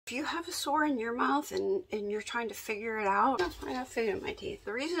If you have a sore in your mouth and you're trying to figure it out, I have food in my teeth.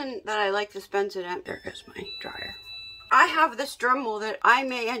 The reason that I like this Benzodent, there goes my dryer. I have this Dremel that I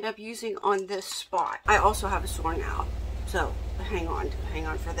may end up using on this spot. I also have a sore now, so hang on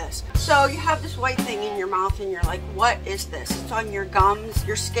for this. So you have this white thing in your mouth and you're like, what is this? It's on your gums.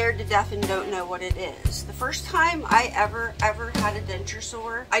 You're scared to death and don't know what it is. The first time I ever had a denture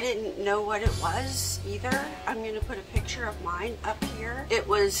sore, I didn't know what it was either. I'm gonna put a picture of mine up here. It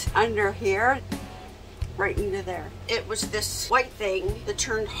was under here, right into there. It was this white thing that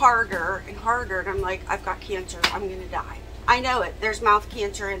turned harder and harder, and I'm like, I've got cancer, I'm gonna die. I know it, there's mouth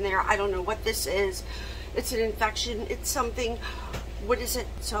cancer in there. I don't know what this is. It's an infection, it's something. What is it?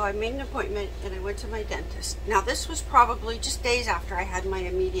 So I made an appointment and I went to my dentist. Now this was probably just days after I had my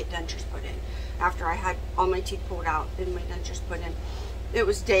immediate dentures put in. After I had all my teeth pulled out and my dentures put in. It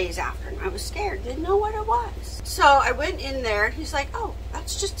was days after and I was scared, didn't know what it was. So I went in there and he's like, oh,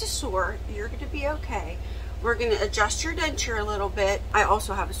 that's just a sore. You're gonna be okay. We're gonna adjust your denture a little bit. I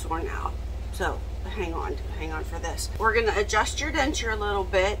also have a sore now, so hang on for this. We're gonna adjust your denture a little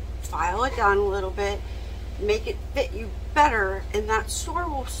bit, file it down a little bit, make it fit you better, and that sore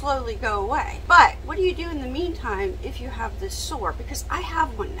will slowly go away. But what do you do in the meantime if you have this sore? Because I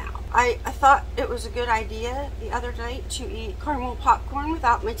have one now. I thought it was a good idea the other night to eat caramel popcorn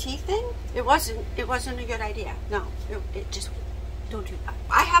without my teeth in. It wasn't a good idea. No, it just, don't do that.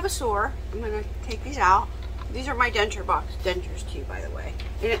 I have a sore. I'm gonna take these out. These are my Denture Box dentures too, by the way.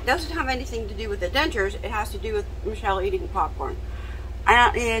 And it doesn't have anything to do with the dentures. It has to do with Michelle eating popcorn. I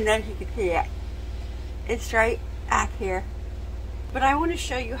don't even know if you can see it. It's right back here. But I want to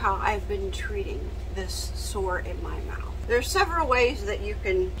show you how I've been treating this sore in my mouth. There's several ways that you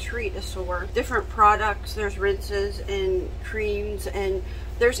can treat a sore. Different products, there's rinses and creams, and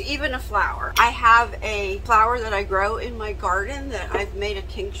there's even a flower. I have a flower that I grow in my garden that I've made a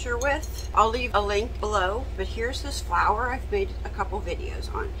tincture with. I'll leave a link below, but here's this flower I've made a couple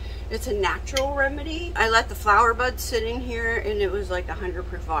videos on. It's a natural remedy. I let the flower buds sit in here and it was like 100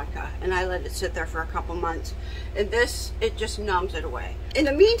 proof vodka, and I let it sit there for a couple months, and this, it just numbs it away. In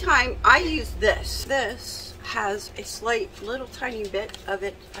the meantime, I use this. This has a slight little tiny bit of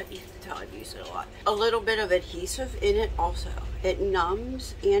it, you can tell I've used it a lot, a little bit of adhesive in it also. It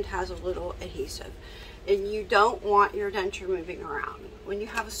numbs and has a little adhesive, and you don't want your denture moving around. When you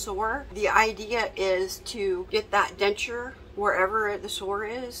have a sore, the idea is to get that denture, wherever the sore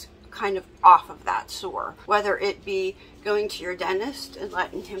is, kind of off of that sore, whether it be going to your dentist and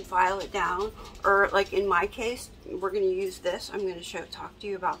letting him file it down, or like in my case, we're going to use this. I'm going to talk to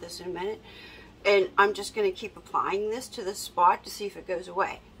you about this in a minute. And I'm just going to keep applying this to this spot to see if it goes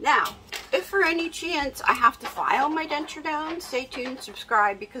away. Now, if for any chance I have to file my denture down, stay tuned,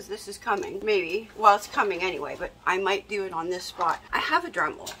 subscribe, because this is coming. Maybe. Well, it's coming anyway, but I might do it on this spot. I have a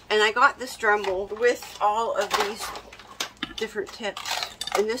Dremel, and I got this Dremel with all of these different tips.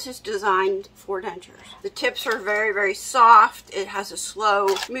 And this is designed for dentures. The tips are very, very soft. It has a slow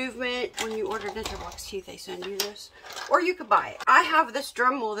movement. When you order Denture Box teeth, they send you this. Or you could buy it. I have this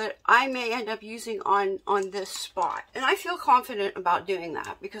Dremel that I may end up using on this spot. And I feel confident about doing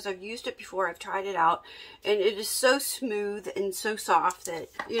that because I've used it before. I've tried it out. And it is so smooth and so soft that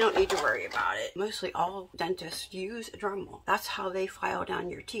you don't need to worry about it. Mostly all dentists use a Dremel. That's how they file down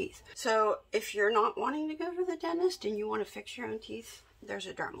your teeth. So if you're not wanting to go to the dentist and you want to fix your own teeth, there's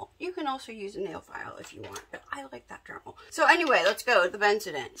a Dremel. You can also use a nail file if you want, but I like that Dremel. So anyway, let's go to the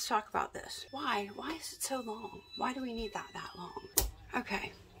Benzodent. Let's talk about this. Why is it so long? Why do we need that long?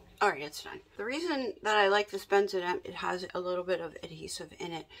 Okay. All right, it's done. The reason that I like this Benzodent, it has a little bit of adhesive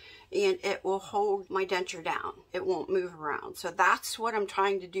in it, and it will hold my denture down. It won't move around. So that's what I'm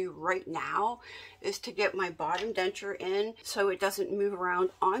trying to do right now, is to get my bottom denture in so it doesn't move around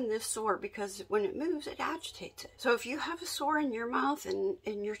on this sore, because when it moves, it agitates it. So if you have a sore in your mouth and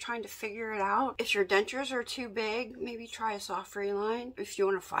you're trying to figure it out, if your dentures are too big, maybe try a soft line if you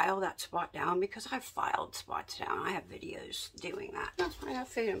want to file that spot down, because I've filed spots down. I have videos doing that. That's why I have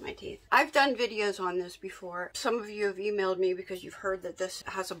food in my teeth. I've done videos on this before. Some of you have emailed me because you've heard that this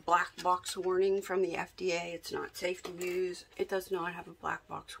has a black box warning from the FDA. It's not safe to use. It does not have a black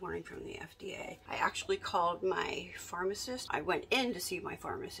box warning from the FDA. I actually called my pharmacist. I went in to see my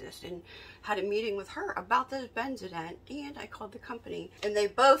pharmacist and had a meeting with her about this Benzodent, and I called the company, and they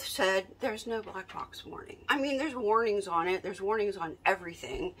both said there's no black box warning. I mean, there's warnings on it. There's warnings on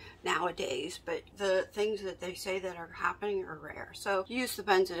everything nowadays, but the things that they say that are happening are rare. So use the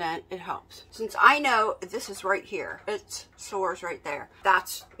Benzodent. It helps. Since I know this is right here, it's sores right there.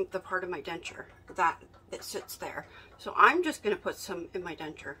 That's the part of my denture that it sits there. So I'm just going to put some in my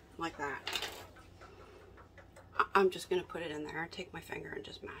denture like that. I'm just going to put it in there and take my finger and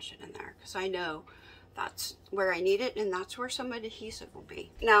just mash it in there because I know that's where I need it and that's where some adhesive will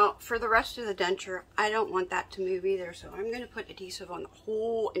be. Now for the rest of the denture, I don't want that to move either, so I'm going to put adhesive on the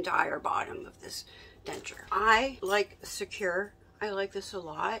whole entire bottom of this denture. I like Secure. I like this a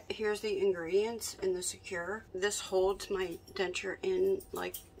lot. Here's the ingredients in the Secure. This holds my denture in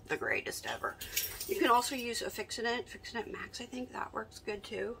like the greatest ever. You can also use a Fix-It Max. I think that works good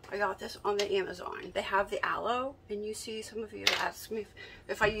too. I got this on the Amazon. They have the aloe, and you see some of you ask me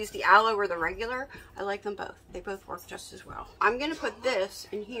if I use the aloe or the regular. I like them both. They both work just as well. I'm gonna put this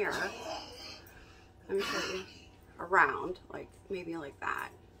in here. Let me show you around, like maybe like that.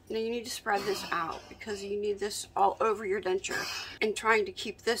 Now you need to spread this out because you need this all over your denture and trying to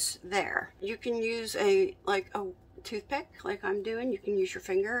keep this there. You can use a toothpick like I'm doing. You can use your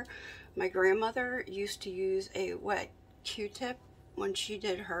finger. My grandmother used to use a wet Q-tip when she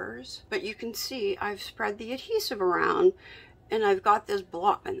did hers, but you can see I've spread the adhesive around and I've got this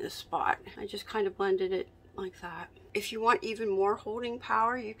block in this spot. I just kind of blended it like that. If you want even more holding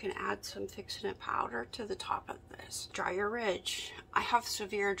power, you can add some Fix-It powder to the top of this. Dry your ridge. I have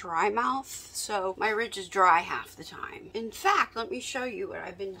severe dry mouth, so my ridge is dry half the time. In fact, let me show you what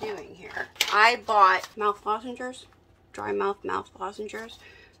I've been doing here. I bought mouth lozengers, dry mouth lozengers.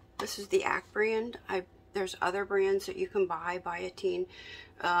 This is the ACT brand. There's other brands that you can buy, Biotin.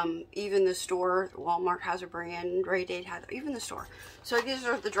 Even the store, Walmart has a brand, Rite Aid has, even the store. So these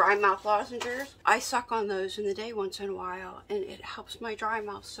are the dry mouth lozengers. I suck on those in the day once in a while, and it helps my dry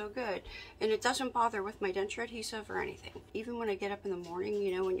mouth so good. And it doesn't bother with my denture adhesive or anything. Even when I get up in the morning,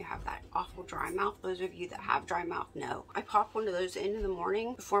 you know, when you have that awful dry mouth, those of you that have dry mouth know. I pop one of those in the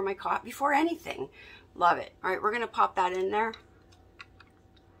morning before my coffee, before anything. Love it. All right, we're gonna pop that in there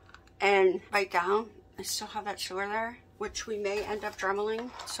and bite down. I still have that sugar there, which we may end up dremeling,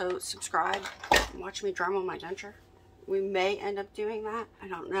 so subscribe and watch me dremel my denture. We may end up doing that. I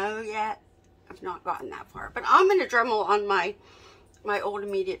don't know yet. I've not gotten that far, but I'm going to dremel on my old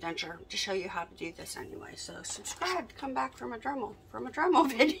immediate denture to show you how to do this anyway. So subscribe to come back from a dremel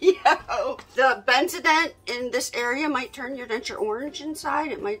video. The Benzodent in this area might turn your denture orange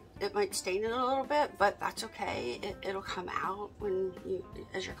inside. It might stain it a little bit, but that's okay. It'll come out when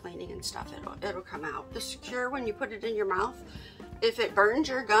as you're cleaning and stuff. It'll come out. The Secure, when you put it in your mouth, if it burns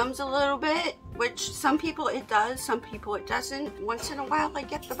your gums a little bit, which some people it does, some people it doesn't. Once in a while I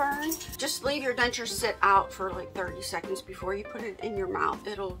get the burn. Just leave your denture sit out for like 30 seconds before you put it in your mouth.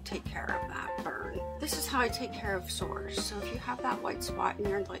 It'll take care of that burn. This is how I take care of sores. So if you have that white spot and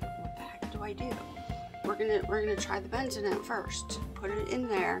you're like, what the heck do I do? We're gonna try the Benzodent first. Put it in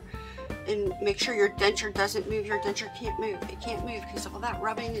there and make sure your denture doesn't move. Your denture can't move. It can't move because all that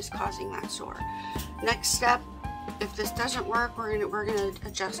rubbing is causing that sore. Next step, if this doesn't work, we're gonna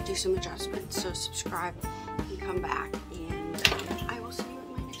do some adjustments. So subscribe and come back.